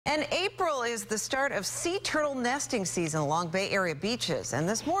And April is the start of sea turtle nesting season along Bay Area beaches. And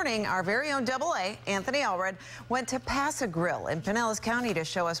this morning, our very own AA, Anthony Allred, went to Pass a Grill in Pinellas County to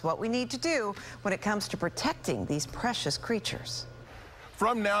show us what we need to do when it comes to protecting these precious creatures.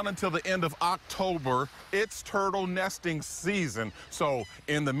 From now until the end of October, it's turtle nesting season. So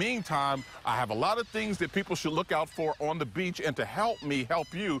in the meantime, I have a lot of things that people should look out for on the beach. And to help me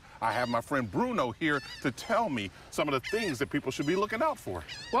help you, I have my friend Bruno here to tell me some of the things that people should be looking out for.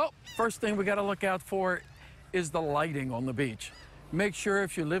 Well, first thing we got to look out for is the lighting on the beach. Make sure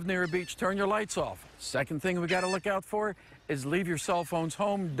if you live near a beach, turn your lights off. Second thing we got to look out for is leave your cell phones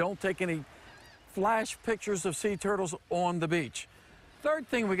home. Don't take any flash pictures of sea turtles on the beach. Third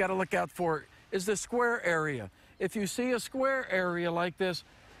thing we got to look out for is the square area. If you see a square area like this,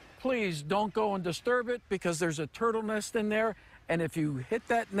 please don't go and disturb it because there's a turtle nest in there. And if you hit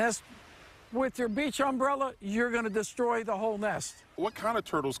that nest with your beach umbrella, you're going to destroy the whole nest. What kind of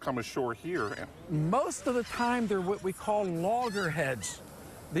turtles come ashore here? Most of the time, they're what we call loggerheads.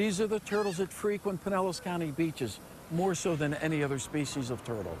 These are the turtles that frequent Pinellas County beaches, more so than any other species of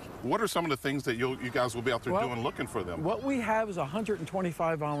turtle. What are some of the things that you guys will be out there doing looking for them? What we have is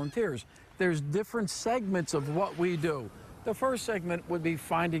 125 volunteers. There's different segments of what we do. The first segment would be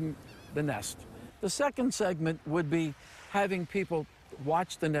finding the nest. The second segment would be having people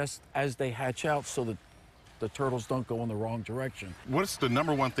watch the nest as they hatch out so that the turtles don't go in the wrong direction. What's the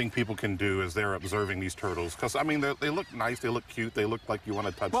 #1 thing people can do as they're observing these turtles? Because, I mean, they look nice, they look cute, they look like you want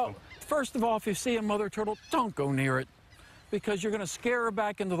to touch them. First of all, if you see a mother turtle, don't go near it because you're going to scare her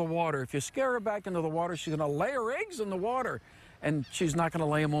back into the water. If you scare her back into the water, she's going to lay her eggs in the water, and she's not going to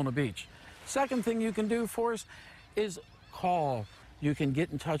lay them on the beach. Second thing you can do for us is call. You can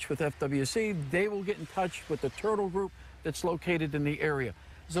get in touch with FWC. They will get in touch with the turtle group that's located in the area.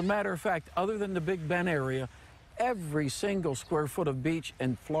 As a matter of fact, other than the Big Bend area, every single square foot of beach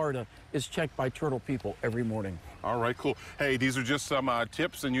in Florida is checked by turtle people every morning. All right, cool. Hey, these are just some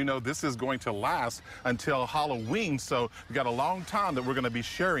tips, and you know this is going to last until Halloween, so we got a long time that we're going to be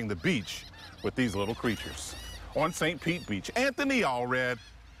sharing the beach with these little creatures. On St. Pete Beach, Anthony Allred,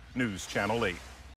 News Channel 8.